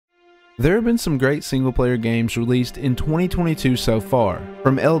There have been some great single-player games released in 2022 so far,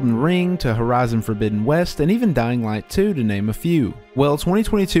 from Elden Ring to Horizon Forbidden West and even Dying Light 2 to name a few. Well,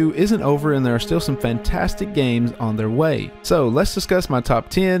 2022 isn't over and there are still some fantastic games on their way. So let's discuss my top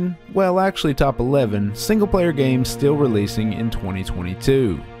 10, well actually top 11, single-player games still releasing in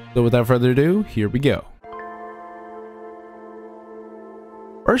 2022. So without further ado, here we go.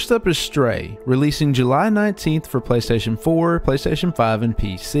 First up is Stray, releasing July 19th for PlayStation 4, PlayStation 5, and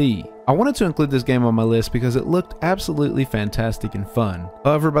PC. I wanted to include this game on my list because it looked absolutely fantastic and fun.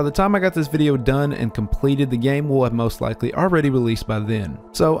 However, by the time I got this video done and completed, the game will have most likely already released by then.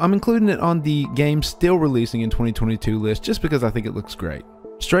 So I'm including it on the game still releasing in 2022 list just because I think it looks great.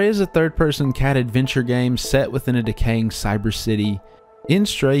 Stray is a third-person cat adventure game set within a decaying cyber city. In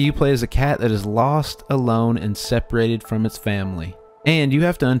Stray, you play as a cat that is lost, alone, and separated from its family. And you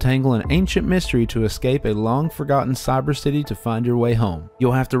have to untangle an ancient mystery to escape a long-forgotten cyber city to find your way home.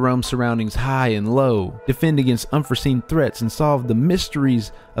 You'll have to roam surroundings high and low, defend against unforeseen threats, and solve the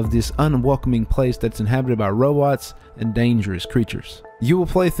mysteries of this unwelcoming place that's inhabited by robots and dangerous creatures. You will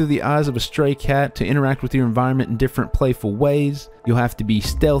play through the eyes of a stray cat to interact with your environment in different playful ways. You'll have to be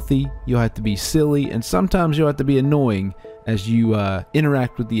stealthy, you'll have to be silly, and sometimes you'll have to be annoying as you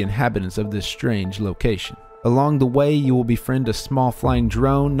interact with the inhabitants of this strange location. Along the way, you will befriend a small flying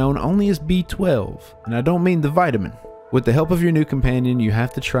drone known only as B12, and I don't mean the vitamin. With the help of your new companion, you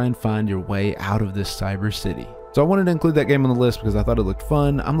have to try and find your way out of this cyber city. So I wanted to include that game on the list because I thought it looked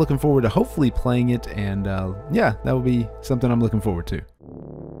fun. I'm looking forward to hopefully playing it, and yeah, that will be something I'm looking forward to.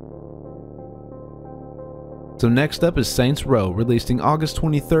 So next up is Saints Row, releasing August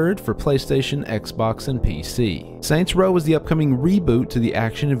 23rd for PlayStation, Xbox, and PC. Saints Row is the upcoming reboot to the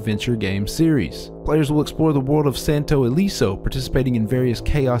action-adventure game series. Players will explore the world of Santo Ileso, participating in various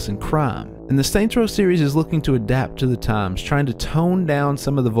chaos and crime. And the Saints Row series is looking to adapt to the times, trying to tone down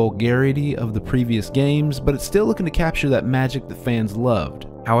some of the vulgarity of the previous games, but it's still looking to capture that magic that fans loved.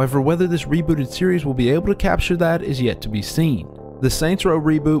 However, whether this rebooted series will be able to capture that is yet to be seen. The Saints Row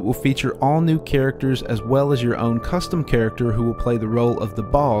reboot will feature all new characters as well as your own custom character who will play the role of the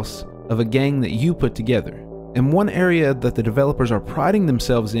boss of a gang that you put together. And one area that the developers are priding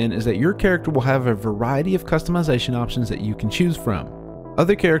themselves in is that your character will have a variety of customization options that you can choose from.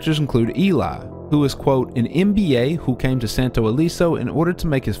 Other characters include Eli, who is, quote, an MBA who came to Santo Ileso in order to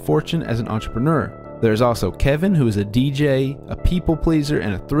make his fortune as an entrepreneur. There's also Kevin, who is a DJ, a people pleaser,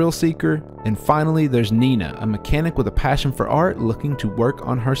 and a thrill seeker. And finally, there's Nina, a mechanic with a passion for art looking to work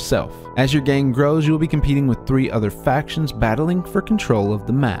on herself. As your gang grows, you will be competing with 3 other factions battling for control of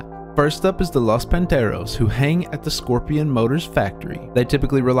the map. First up is the Los Panteros, who hang at the Scorpion Motors factory. They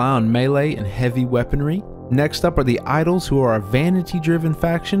typically rely on melee and heavy weaponry. Next up are the Idols, who are a vanity-driven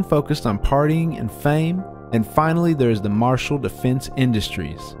faction focused on partying and fame. And finally, there is the Marshall Defense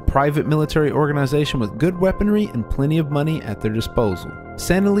Industries, a private military organization with good weaponry and plenty of money at their disposal.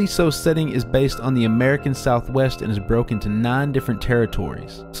 San Ileso's setting is based on the American Southwest and is broken into 9 different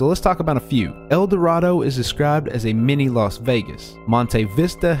territories. So let's talk about a few. El Dorado is described as a mini Las Vegas. Monte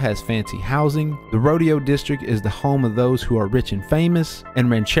Vista has fancy housing. The Rodeo District is the home of those who are rich and famous.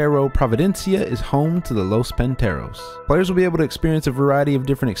 And Ranchero Providencia is home to the Los Panteros. Players will be able to experience a variety of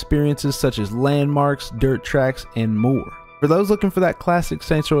different experiences such as landmarks, dirt tracks, and more. For those looking for that classic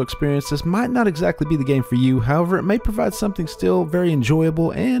Saints Row experience, this might not exactly be the game for you, however it may provide something still very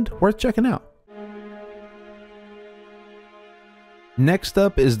enjoyable and worth checking out. Next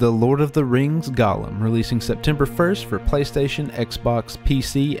up is The Lord of the Rings Gollum, releasing September 1st for PlayStation, Xbox,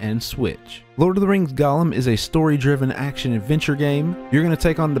 PC, and Switch. Lord of the Rings Gollum is a story-driven action-adventure game. You're going to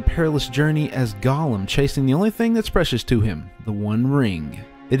take on the perilous journey as Gollum, chasing the only thing that's precious to him, the One Ring.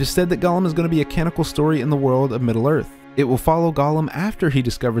 It is said that Gollum is going to be a canonical story in the world of Middle-earth. It will follow Gollum after he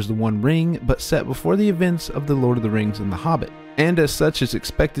discovers the One Ring, but set before the events of The Lord of the Rings and The Hobbit. And as such, is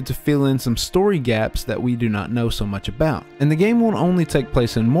expected to fill in some story gaps that we do not know so much about. And the game won't only take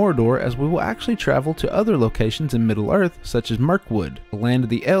place in Mordor, as we will actually travel to other locations in Middle-earth, such as Mirkwood, the land of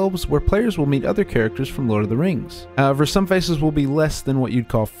the elves, where players will meet other characters from Lord of the Rings. However, some faces will be less than what you'd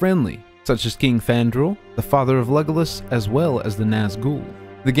call friendly, such as King Fandral, the father of Legolas, as well as the Nazgul.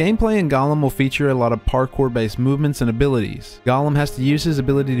 The gameplay in Gollum will feature a lot of parkour-based movements and abilities. Gollum has to use his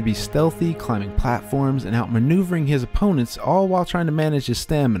ability to be stealthy, climbing platforms, and outmaneuvering his opponents, all while trying to manage his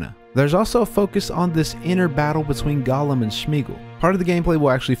stamina. There's also a focus on this inner battle between Gollum and Smeagol. Part of the gameplay will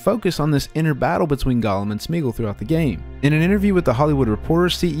actually focus on this inner battle between Gollum and Smeagol throughout the game. In an interview with The Hollywood Reporter,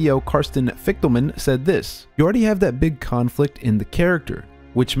 CEO Karsten Fichtelman said this: "You already have that big conflict in the character,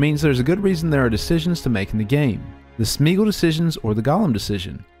 which means there's a good reason there are decisions to make in the game. the Smeagol decisions or the Gollum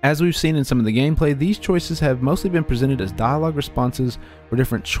decision. As we've seen in some of the gameplay, these choices have mostly been presented as dialogue responses or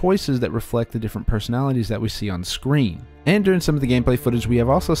different choices that reflect the different personalities that we see on screen. And during some of the gameplay footage, we have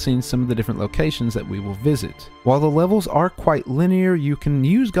also seen some of the different locations that we will visit. While the levels are quite linear, you can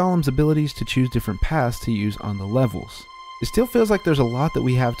use Gollum's abilities to choose different paths to use on the levels. It still feels like there's a lot that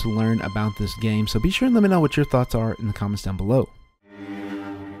we have to learn about this game, so be sure and let me know what your thoughts are in the comments down below.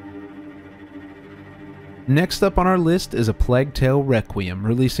 Next up on our list is A Plague Tale Requiem,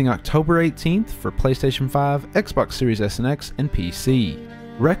 releasing October 18th for PlayStation 5, Xbox Series S and X, and PC.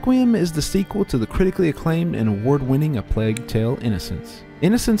 Requiem is the sequel to the critically acclaimed and award-winning A Plague Tale Innocence.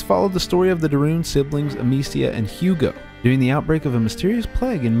 Innocence followed the story of the Darun siblings Amicia and Hugo during the outbreak of a mysterious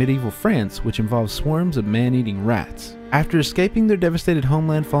plague in medieval France which involves swarms of man-eating rats. After escaping their devastated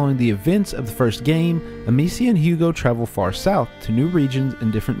homeland following the events of the first game, Amicia and Hugo travel far south to new regions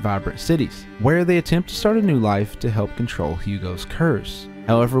and different vibrant cities, where they attempt to start a new life to help control Hugo's curse.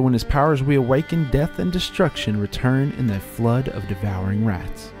 However, when his powers reawaken, death and destruction return in a flood of devouring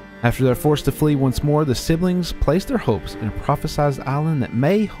rats. After they're forced to flee once more, the siblings place their hopes in a prophesized island that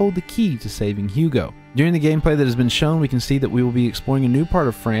may hold the key to saving Hugo. During the gameplay that has been shown, we can see that we will be exploring a new part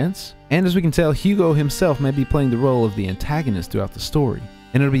of France, and as we can tell, Hugo himself may be playing the role of the antagonist throughout the story.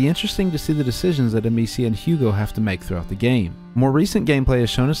 And it'll be interesting to see the decisions that Amicia and Hugo have to make throughout the game. More recent gameplay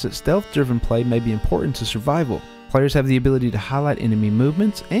has shown us that stealth-driven play may be important to survival. Players have the ability to highlight enemy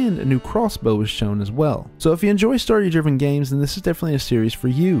movements, and a new crossbow is shown as well. So if you enjoy story-driven games, then this is definitely a series for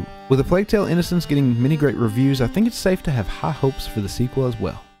you. With A Plague Tale Innocence getting many great reviews, I think it's safe to have high hopes for the sequel as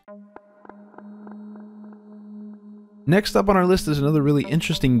well. Next up on our list is another really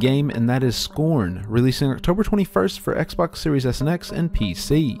interesting game, and that is Scorn, releasing October 21st for Xbox Series S and X and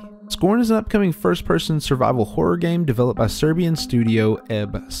PC. Scorn is an upcoming first-person survival horror game developed by Serbian studio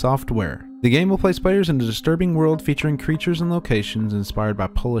Ebb Software. The game will place players in a disturbing world featuring creatures and locations inspired by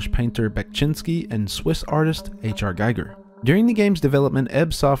Polish painter Bekczynski and Swiss artist H.R. Geiger. During the game's development,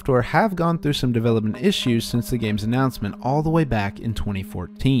 Ebb Software have gone through some development issues since the game's announcement all the way back in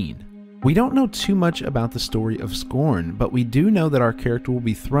 2014. We don't know too much about the story of Scorn, but we do know that our character will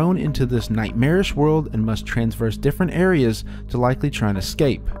be thrown into this nightmarish world and must traverse different areas to likely try and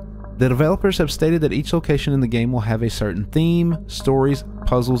escape. The developers have stated that each location in the game will have a certain theme, stories,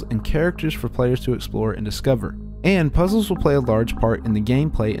 puzzles, and characters for players to explore and discover. And puzzles will play a large part in the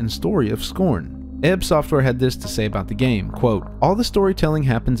gameplay and story of Scorn. Ebb Software had this to say about the game, quote, "All the storytelling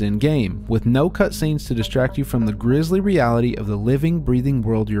happens in-game, with no cutscenes to distract you from the grisly reality of the living, breathing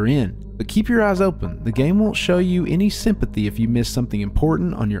world you're in. But keep your eyes open, the game won't show you any sympathy if you miss something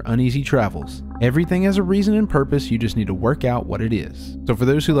important on your uneasy travels. Everything has a reason and purpose, you just need to work out what it is." So for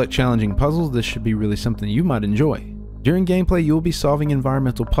those who like challenging puzzles, this should be really something you might enjoy. During gameplay, you will be solving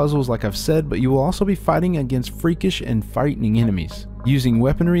environmental puzzles like I've said, but you will also be fighting against freakish and frightening enemies, using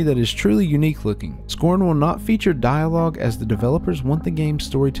weaponry that is truly unique looking. Scorn will not feature dialogue as the developers want the game's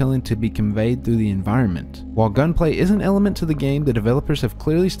storytelling to be conveyed through the environment. While gunplay is an element to the game, the developers have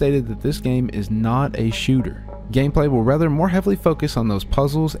clearly stated that this game is not a shooter. Gameplay will rather more heavily focus on those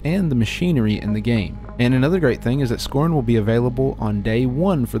puzzles and the machinery in the game. And another great thing is that Scorn will be available on day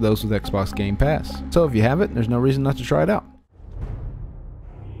one for those with Xbox Game Pass. So if you have it, there's no reason not to try it out.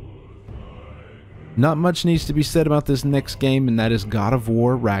 Not much needs to be said about this next game, and that is God of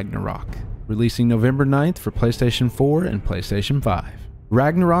War Ragnarok, releasing November 9th for PlayStation 4 and PlayStation 5.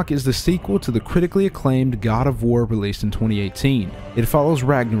 Ragnarok is the sequel to the critically acclaimed God of War released in 2018. It follows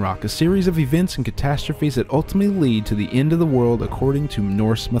Ragnarok, a series of events and catastrophes that ultimately lead to the end of the world according to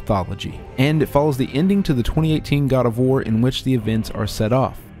Norse mythology. And it follows the ending to the 2018 God of War in which the events are set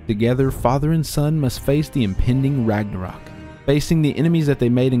off. Together, father and son must face the impending Ragnarok, facing the enemies that they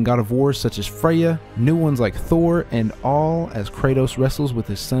made in God of War such as Freya, new ones like Thor, and all as Kratos wrestles with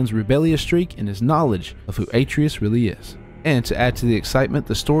his son's rebellious streak and his knowledge of who Atreus really is. And to add to the excitement,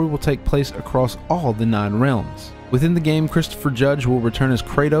 the story will take place across all the 9 realms. Within the game, Christopher Judge will return as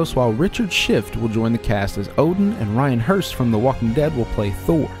Kratos, while Richard Schiff will join the cast as Odin, and Ryan Hurst from The Walking Dead will play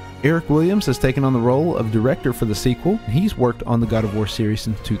Thor. Eric Williams has taken on the role of director for the sequel, and he's worked on the God of War series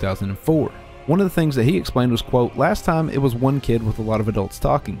since 2004. One of the things that he explained was, quote, "Last time it was one kid with a lot of adults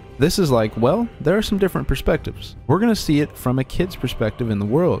talking. This is like, well, there are some different perspectives. We're going to see it from a kid's perspective in the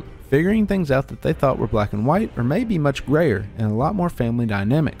world, figuring things out that they thought were black and white or maybe much grayer, and a lot more family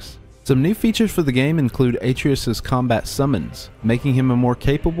dynamics." Some new features for the game include Atreus' combat summons, making him a more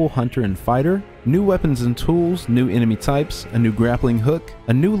capable hunter and fighter, new weapons and tools, new enemy types, a new grappling hook,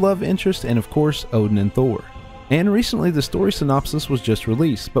 a new love interest, and of course Odin and Thor. And recently the story synopsis was just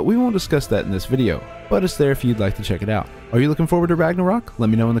released, but we won't discuss that in this video, but it's there if you'd like to check it out. Are you looking forward to Ragnarok? Let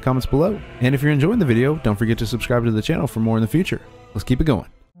me know in the comments below. And if you're enjoying the video, don't forget to subscribe to the channel for more in the future. Let's keep it going.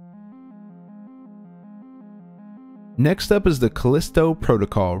 Next up is the Callisto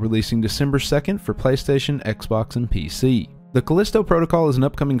Protocol, releasing December 2nd for PlayStation, Xbox, and PC. The Callisto Protocol is an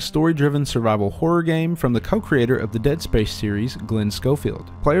upcoming story-driven survival horror game from the co-creator of the Dead Space series, Glenn Schofield.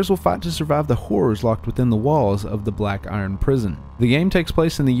 Players will fight to survive the horrors locked within the walls of the Black Iron Prison. The game takes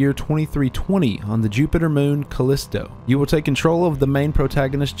place in the year 2320 on the Jupiter moon Callisto. You will take control of the main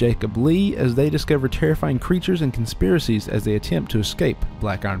protagonist Jacob Lee as they discover terrifying creatures and conspiracies as they attempt to escape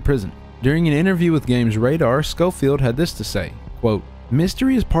Black Iron Prison. During an interview with Games Radar, Schofield had this to say, quote,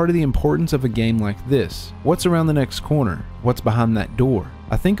 "Mystery is part of the importance of a game like this. What's around the next corner? What's behind that door?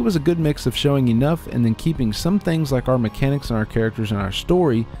 I think it was a good mix of showing enough and then keeping some things like our mechanics and our characters and our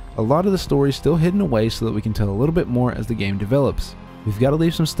story, a lot of the story still hidden away so that we can tell a little bit more as the game develops. We've got to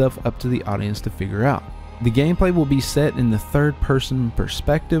leave some stuff up to the audience to figure out." The gameplay will be set in the third-person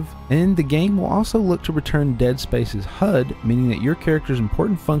perspective, and the game will also look to return Dead Space's HUD, meaning that your character's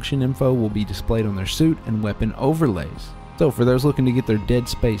important function info will be displayed on their suit and weapon overlays. So for those looking to get their Dead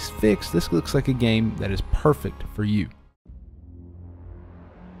Space fix, this looks like a game that is perfect for you.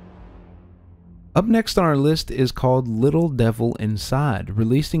 Up next on our list is called Little Devil Inside,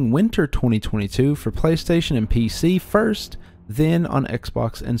 releasing winter 2022 for PlayStation and PC first, then on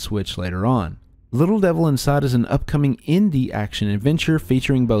Xbox and Switch later on. Little Devil Inside is an upcoming indie action-adventure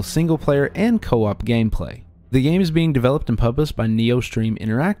featuring both single-player and co-op gameplay. The game is being developed and published by NeoStream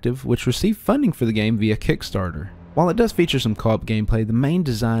Interactive, which received funding for the game via Kickstarter. While it does feature some co-op gameplay, the main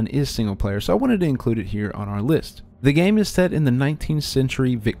design is single-player, so I wanted to include it here on our list. The game is set in the 19th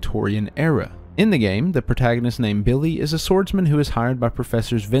century Victorian era. In the game, the protagonist named Billy is a swordsman who is hired by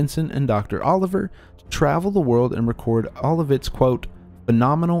Professors Vincent and Dr. Oliver to travel the world and record all of its, quote,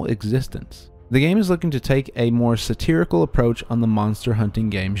 phenomenal existence. The game is looking to take a more satirical approach on the monster hunting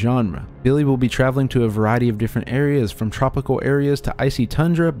game genre. Billy will be traveling to a variety of different areas, from tropical areas to icy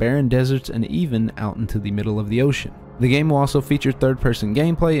tundra, barren deserts, and even out into the middle of the ocean. The game will also feature third-person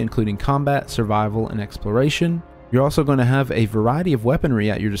gameplay, including combat, survival, and exploration. You're also going to have a variety of weaponry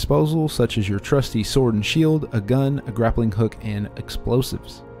at your disposal, such as your trusty sword and shield, a gun, a grappling hook, and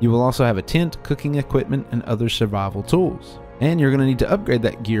explosives. You will also have a tent, cooking equipment, and other survival tools. And you're going to need to upgrade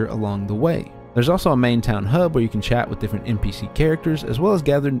that gear along the way. There's also a main town hub where you can chat with different NPC characters, as well as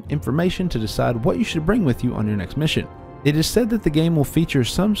gather information to decide what you should bring with you on your next mission. It is said that the game will feature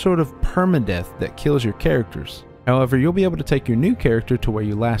some sort of permadeath that kills your characters. However, you'll be able to take your new character to where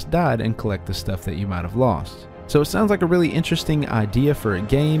you last died and collect the stuff that you might have lost. So it sounds like a really interesting idea for a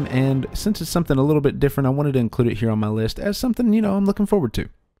game, and since it's something a little bit different, I wanted to include it here on my list as something, I'm looking forward to.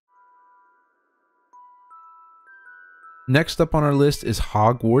 Next up on our list is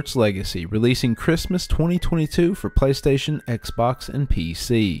Hogwarts Legacy, releasing Christmas 2022 for PlayStation, Xbox, and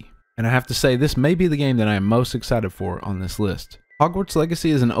PC. And I have to say, this may be the game that I am most excited for on this list. Hogwarts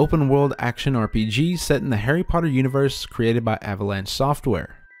Legacy is an open-world action RPG set in the Harry Potter universe created by Avalanche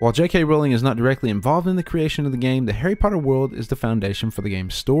Software. While J.K. Rowling is not directly involved in the creation of the game, the Harry Potter world is the foundation for the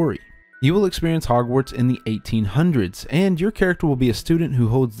game's story. You will experience Hogwarts in the 1800s, and your character will be a student who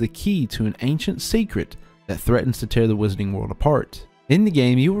holds the key to an ancient secret that threatens to tear the wizarding world apart. In the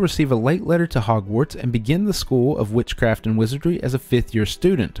game, you will receive a late letter to Hogwarts and begin the School of Witchcraft and Wizardry as a 5th-year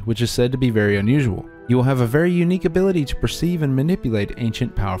student, which is said to be very unusual. You will have a very unique ability to perceive and manipulate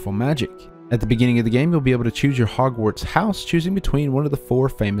ancient, powerful magic. At the beginning of the game, you'll be able to choose your Hogwarts house, choosing between one of the 4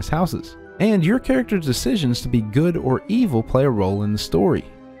 famous houses. And your character's decisions to be good or evil play a role in the story.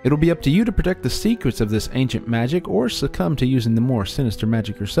 It'll be up to you to protect the secrets of this ancient magic or succumb to using the more sinister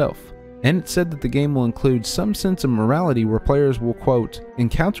magic yourself. And it's said that the game will include some sense of morality where players will, quote,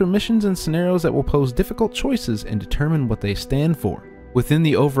 encounter missions and scenarios that will pose difficult choices and determine what they stand for. Within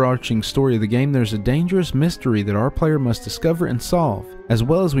the overarching story of the game, there's a dangerous mystery that our player must discover and solve, as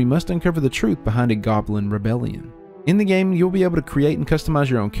well as we must uncover the truth behind a goblin rebellion. In the game, you'll be able to create and customize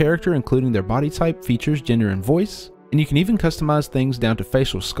your own character, including their body type, features, gender, and voice. And you can even customize things down to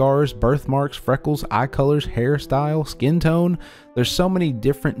facial scars, birthmarks, freckles, eye colors, hairstyle, skin tone. There's so many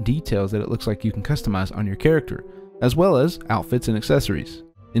different details that it looks like you can customize on your character, as well as outfits and accessories.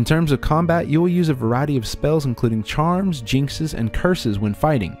 In terms of combat, you will use a variety of spells including charms, jinxes, and curses when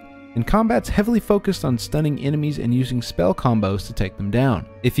fighting. And combat's heavily focused on stunning enemies and using spell combos to take them down.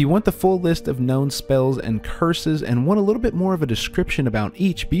 If you want the full list of known spells and curses and want a little bit more of a description about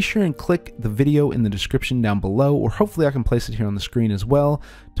each, be sure and click the video in the description down below, or hopefully I can place it here on the screen as well,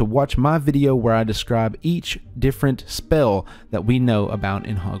 to watch my video where I describe each different spell that we know about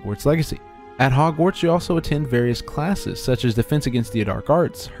in Hogwarts Legacy. At Hogwarts, you also attend various classes such as Defense Against the Dark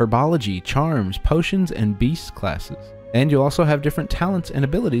Arts, Herbology, Charms, Potions, and Beast classes. And you'll also have different talents and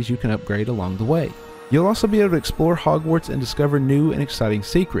abilities you can upgrade along the way. You'll also be able to explore Hogwarts and discover new and exciting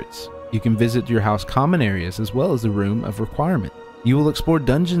secrets. You can visit your house common areas as well as the Room of Requirement. You will explore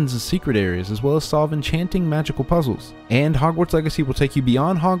dungeons and secret areas as well as solve enchanting magical puzzles. And Hogwarts Legacy will take you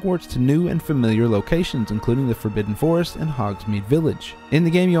beyond Hogwarts to new and familiar locations, including the Forbidden Forest and Hogsmeade Village. In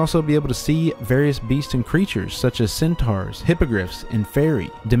the game, you'll also be able to see various beasts and creatures such as centaurs, hippogriffs, inferi,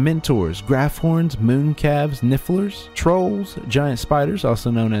 dementors, grafhorns, mooncalves, nifflers, trolls, giant spiders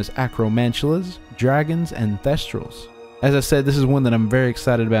also known as acromantulas, dragons, and thestrals. As I said, this is one that I'm very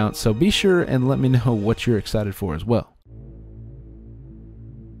excited about, so be sure and let me know what you're excited for as well.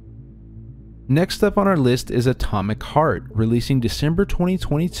 Next up on our list is Atomic Heart, releasing December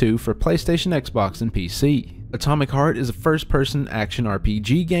 2022 for PlayStation, Xbox, and PC. Atomic Heart is a first-person action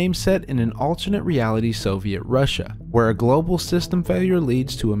RPG game set in an alternate reality Soviet Russia, where a global system failure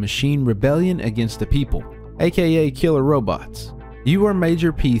leads to a machine rebellion against the people, aka killer robots. You are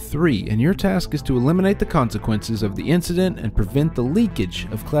Major P3, and your task is to eliminate the consequences of the incident and prevent the leakage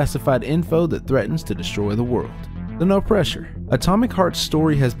of classified info that threatens to destroy the world. So no pressure. Atomic Heart's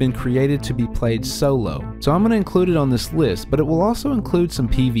story has been created to be played solo, so I'm going to include it on this list, but it will also include some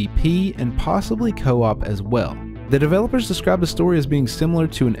PvP and possibly co-op as well. The developers describe the story as being similar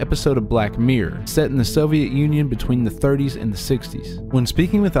to an episode of Black Mirror, set in the Soviet Union between the 30s and the 60s. When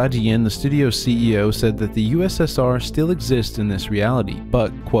speaking with IGN, the studio's CEO said that the USSR still exists in this reality,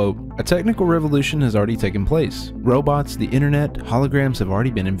 but, quote, "A technical revolution has already taken place. Robots, the internet, holograms have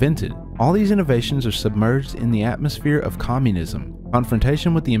already been invented. All these innovations are submerged in the atmosphere of communism,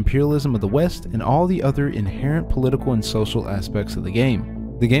 confrontation with the imperialism of the West, and all the other inherent political and social aspects of the game."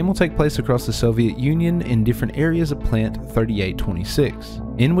 The game will take place across the Soviet Union in different areas of Plant 3826,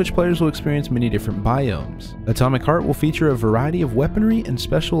 in which players will experience many different biomes. Atomic Heart will feature a variety of weaponry and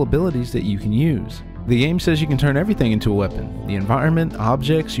special abilities that you can use. The game says you can turn everything into a weapon: the environment,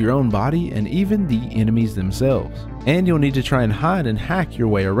 objects, your own body, and even the enemies themselves. And you'll need to try and hide and hack your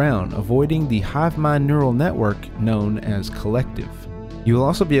way around, avoiding the hive mind neural network known as Collective. You will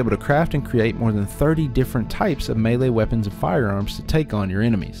also be able to craft and create more than 30 different types of melee weapons and firearms to take on your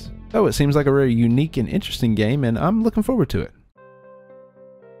enemies. So it seems like a very unique and interesting game, and I'm looking forward to it.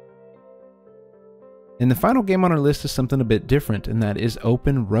 And the final game on our list is something a bit different, and that is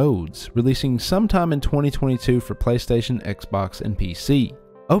Open Roads, releasing sometime in 2022 for PlayStation, Xbox, and PC.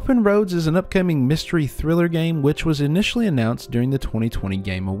 Open Roads is an upcoming mystery thriller game which was initially announced during the 2020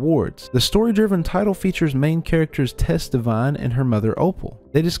 Game Awards. The story-driven title features main characters Tess Devine and her mother Opal.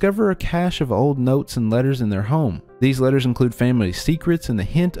 They discover a cache of old notes and letters in their home. These letters include family secrets and the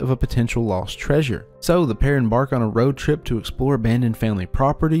hint of a potential lost treasure. So the pair embark on a road trip to explore abandoned family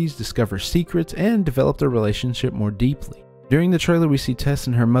properties, discover secrets, and develop their relationship more deeply. During the trailer, we see Tess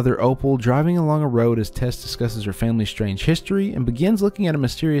and her mother Opal driving along a road as Tess discusses her family's strange history and begins looking at a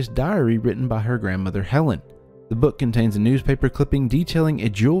mysterious diary written by her grandmother Helen. The book contains a newspaper clipping detailing a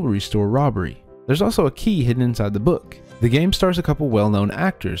jewelry store robbery. There's also a key hidden inside the book. The game stars a couple well-known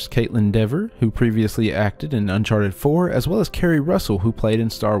actors, Caitlin Dever, who previously acted in Uncharted 4, as well as Kerry Russell, who played in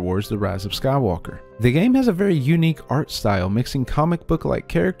Star Wars: The Rise of Skywalker. The game has a very unique art style, mixing comic book-like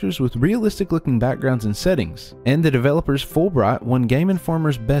characters with realistic-looking backgrounds and settings. And the developers Fulbright won Game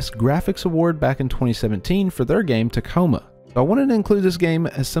Informer's Best Graphics Award back in 2017 for their game Tacoma. So I wanted to include this game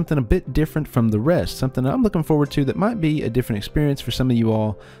as something a bit different from the rest, something I'm looking forward to that might be a different experience for some of you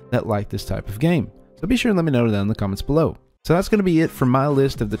all that like this type of game. So be sure and let me know down in the comments below. So that's going to be it for my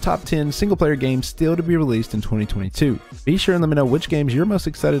list of the top 10 single-player games still to be released in 2022. Be sure and let me know which games you're most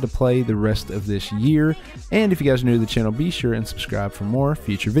excited to play the rest of this year. And if you guys are new to the channel, be sure and subscribe for more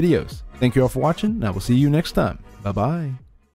future videos. Thank you all for watching, and I will see you next time. Bye-bye.